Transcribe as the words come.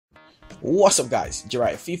What's up, guys?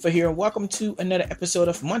 Jiraiya FIFA here, and welcome to another episode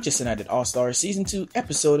of Manchester United All-Stars Season 2,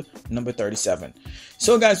 episode number 37.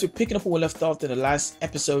 So, guys, we're picking up where we left off in the last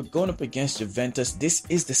episode, going up against Juventus. This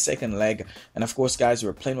is the second leg, and of course, guys,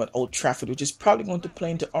 we're playing with Old Trafford, which is probably going to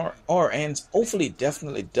play into our ends. Hopefully, it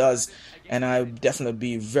definitely does, and I definitely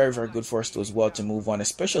be very, very good for us as well to move on,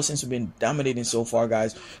 especially since we've been dominating so far,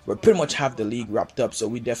 guys. We pretty much have the league wrapped up, so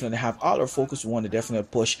we definitely have all our focus. We want to definitely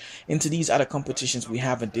push into these other competitions we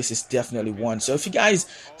have, and this is definitely one. So if you guys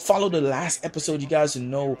follow the last episode, you guys will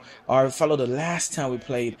know, or follow the last time we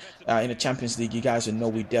played in the Champions League, you guys will know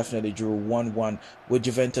we definitely drew 1-1 with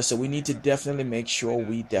Juventus. So we need to definitely make sure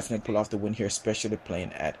we definitely pull off the win here, especially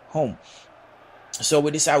playing at home. So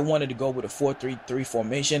with this, I wanted to go with a 4-3-3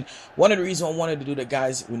 formation. One of the reasons I wanted to do that,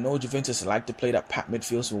 guys, we know Juventus like to play that packed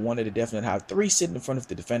midfield, so we wanted to definitely have three sitting in front of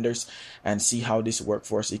the defenders and see how this worked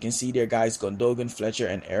for us. So you can see there, guys, Gundogan, Fletcher,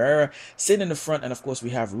 and Herrera sitting in the front, and of course we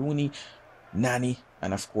have Rooney, Nani,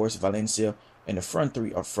 and of course Valencia in the front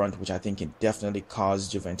three up front, which I think can definitely cause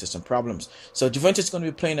Juventus some problems. So Juventus is going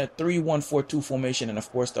to be playing a 3-1-4-2 formation, and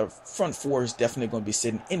of course the front four is definitely going to be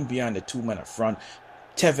sitting in behind the two men up front,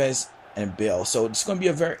 Tevez and Bill. So it's going to be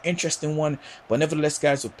a very interesting one, but nevertheless,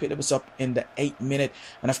 guys, we'll pick this up in the 8th minute,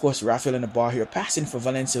 and of course Rafael in the bar here, passing for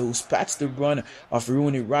Valencia, who spats the run of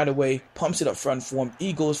Rooney right away, pumps it up front for him.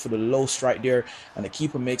 He goes for the low strike there, and the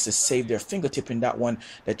keeper makes a save there, fingertip in that one.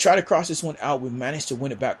 They try to cross this one out. We managed to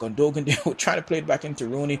win it back. Gundogan there will try to play it back into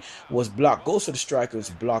Rooney, was blocked, goes for the strike, it was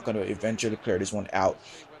blocked, and eventually clear this one out.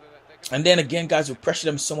 And then again, guys, we pressure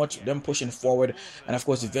them so much, them pushing forward, and of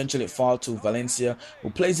course eventually it fall to Valencia, who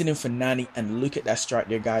plays it in for Nani, and look at that strike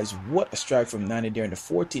there, guys. What a strike from Nani there in the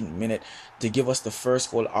 14th minute to give us the first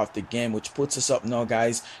goal of the game, which puts us up now,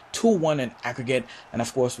 guys, 2-1 in aggregate. And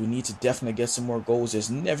of course we need to definitely get some more goals. It's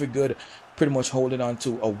never good pretty much holding on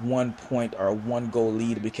to a 1 point or a 1 goal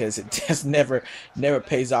lead, because it just never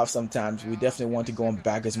pays off sometimes. We definitely want to go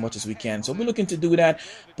back as much as we can, so we're looking to do that.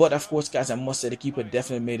 But of course, guys, I must say the keeper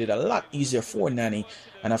definitely made it a lot easier for Nani,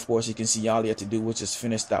 and of course you can see all he had to do was just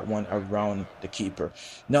finish that one around the keeper.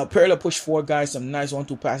 Now parallel push forward, guys, some nice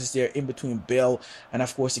 1-2 passes there in between Bale, and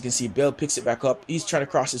of course you can see Bale picks it back up. He's trying to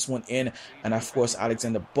cross this one in, and of course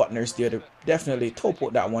Alexander Butner's there to definitely toe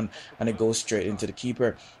poke that one, and it goes straight into the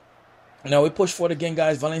keeper. Now we push forward again,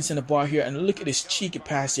 guys. Valencia in the bar here, and look at this cheeky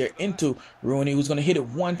pass here into Rooney, who's going to hit it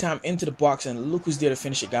one time into the box, and look who's there to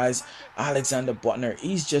finish it, guys. Alexander Butner.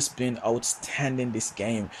 He's just been outstanding this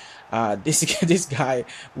game. This guy,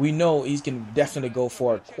 we know he can definitely go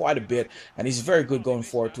forward quite a bit, and he's very good going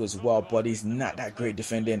forward too as well, but he's not that great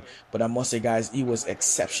defending. But I must say, guys, he was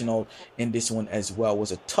exceptional in this one as well. It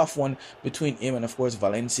was a tough one between him and of course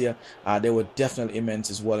Valencia. They were definitely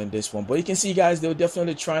immense as well in this one, but you can see, guys, they were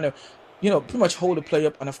definitely trying to pretty much hold the play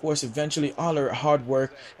up, and of course eventually all our hard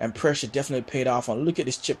work and pressure definitely paid off. And look at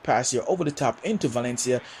this chip pass here over the top into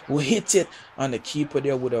Valencia, who hits it on the keeper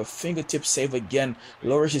there with a fingertip save again.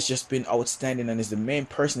 Loris has just been outstanding and is the main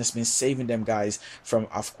person that's been saving them, guys, from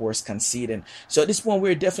of course conceding. So at this point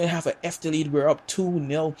we definitely have an FT lead. We're up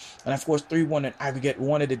 2-0, and of course 3-1 in aggregate. We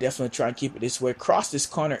wanted to definitely try and keep it this way. Cross this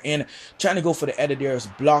corner in, trying to go for the header there, is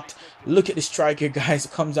blocked. Look at the strike here, guys.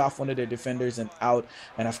 It comes off one of the defenders and out,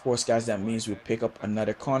 and of course, guys, that means we pick up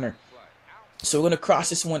another corner. So we're going to cross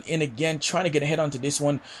this one in again, trying to get a head onto this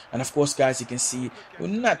one. And of course, guys, you can see we're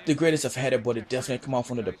not the greatest of header, but it definitely come off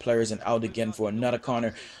one of the players and out again for another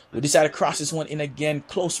corner. We decided to cross this one in again,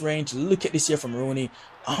 close range. Look at this here from Rooney,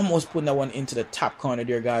 almost putting that one into the top corner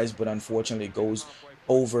there, guys, but unfortunately it goes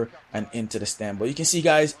over and into the stand. But you can see,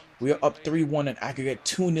 guys, we are up 3-1 in aggregate,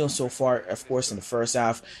 2-0 so far, of course, in the first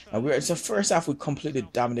half. And it's the first half we completely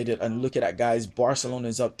dominated. And look at that, guys. Barcelona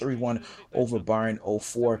is up 3-1 over Bayern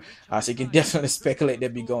 04. So you can definitely speculate they'll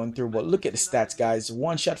be going through. But look at the stats, guys.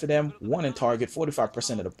 1 shot for them, 1 in target,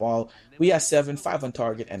 45% of the ball. We have 7, 5 on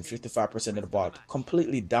target, and 55% of the ball.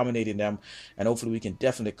 Completely dominating them. And hopefully we can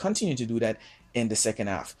definitely continue to do that in the second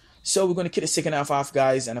half. So we're going to kick the second half off,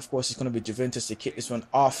 guys. And of course, it's going to be Juventus to kick this one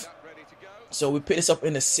off. So we pick this up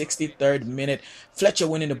in the 63rd minute. Fletcher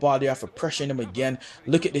winning the ball there after pressuring him again.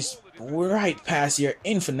 Look at this right pass here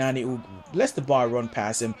in for Nani, who lets the ball run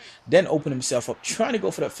past him, then open himself up, trying to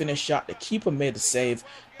go for that finish shot. The keeper made the save,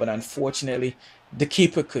 but unfortunately the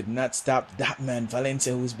keeper could not stop that man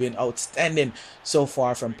Valencia, who's been outstanding so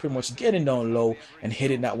far, from pretty much getting down low and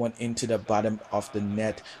hitting that one into the bottom of the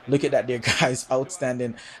net. Look at that there, guys.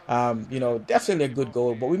 Outstanding. Definitely a good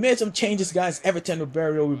goal. But we made some changes, guys. Everton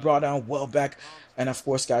Ribeiro we brought down well back. and of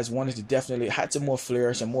course guys wanted to definitely had some more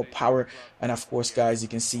flair, some more power. And of course guys, you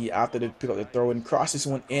can see after they pick up the throw and cross this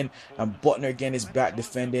one in, and Butner again is back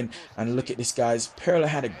defending. And look at this guys, Perla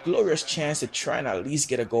had a glorious chance to try and at least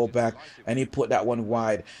get a goal back, and he put that one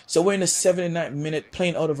wide. So we're in the 79th minute,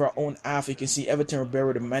 playing out of our own half. You can see Everton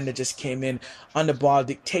Ribeiro, the man that just came in on the ball,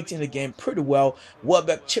 dictating the game pretty well.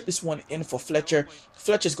 Welbeck chipped this one in for Fletcher.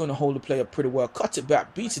 Fletcher's going to hold the player pretty well, cuts it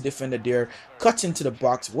back, beats the defender there, cuts into the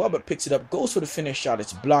box. Welbeck picks it up, goes for the finish shot,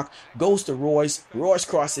 it's blocked, goes to Royce. Royce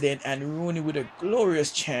crosses it in, and Rooney with a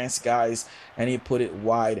glorious chance, guys, and he put it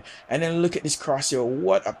wide. And then look at this cross here.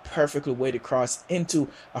 What a perfect way to cross into,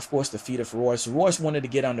 of course, the feet of Royce. Royce wanted to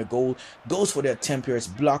get on the goal, goes for the attempt here, it's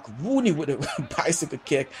blocked. Rooney with a bicycle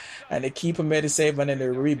kick, and the keeper made the save, and then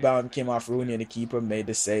the rebound came off Rooney, and the keeper made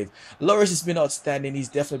the save. Lloris has been outstanding. He's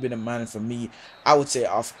definitely been a man for me, I would say,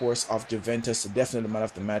 of course, of Juventus. Definitely the man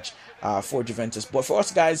of the match for Juventus. But for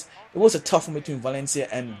us guys, it was a tough one between Valencia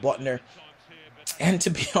and Butner. And to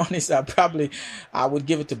be honest, I would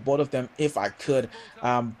give it to both of them if I could.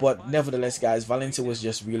 But nevertheless, guys, Valencia was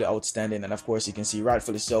just really outstanding. And of course, you can see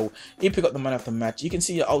rightfully so, he picked up the man of the match. You can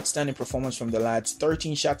see an outstanding performance from the lads.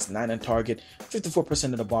 13 shots, 9 on target,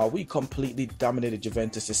 54% of the ball. We completely dominated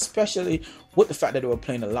Juventus, especially with the fact that they were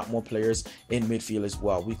playing a lot more players in midfield as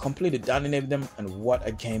well. We completely dominated them, and what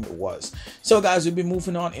a game it was. So guys, we'll be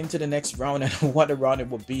moving on into the next round, and what a round it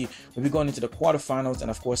will be. We'll be going into the quarterfinals,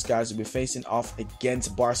 and of course, guys, we'll be facing off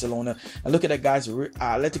against Barcelona. And look at that, guys.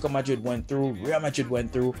 Atletico Madrid went through, Real Madrid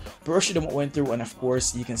went through, Borussia Dortmund went through, and of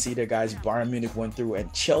course you can see there, guys, Bayern Munich went through,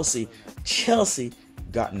 and Chelsea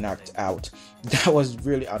got knocked out. That was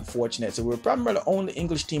really unfortunate. So we're probably the only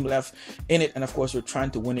English team left in it, and of course we're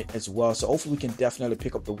trying to win it as well. So hopefully we can definitely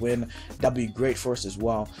pick up the win. That'd be great for us as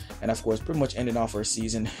well. And of course, pretty much ending off our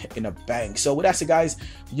season in a bang. So with that said, guys,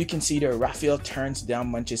 you can see there Rafael turns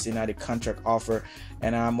down Manchester United contract offer,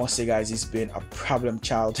 and I must say, guys, he's been a problem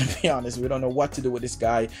child, to be honest. We don't know what to do with this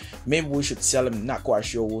guy. Maybe we should sell him, not quite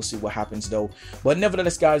sure. We'll see what happens though. But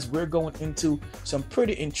nevertheless, guys, we're going into some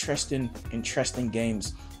pretty interesting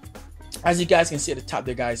games. As you guys can see at the top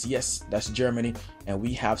there, guys, yes, that's Germany, and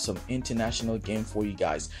we have some international game for you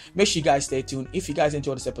guys. Make sure you guys stay tuned. If you guys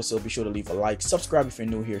enjoyed this episode, be sure to leave a like, subscribe if you're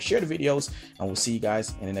new here, share the videos, and we'll see you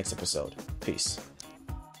guys in the next episode. Peace.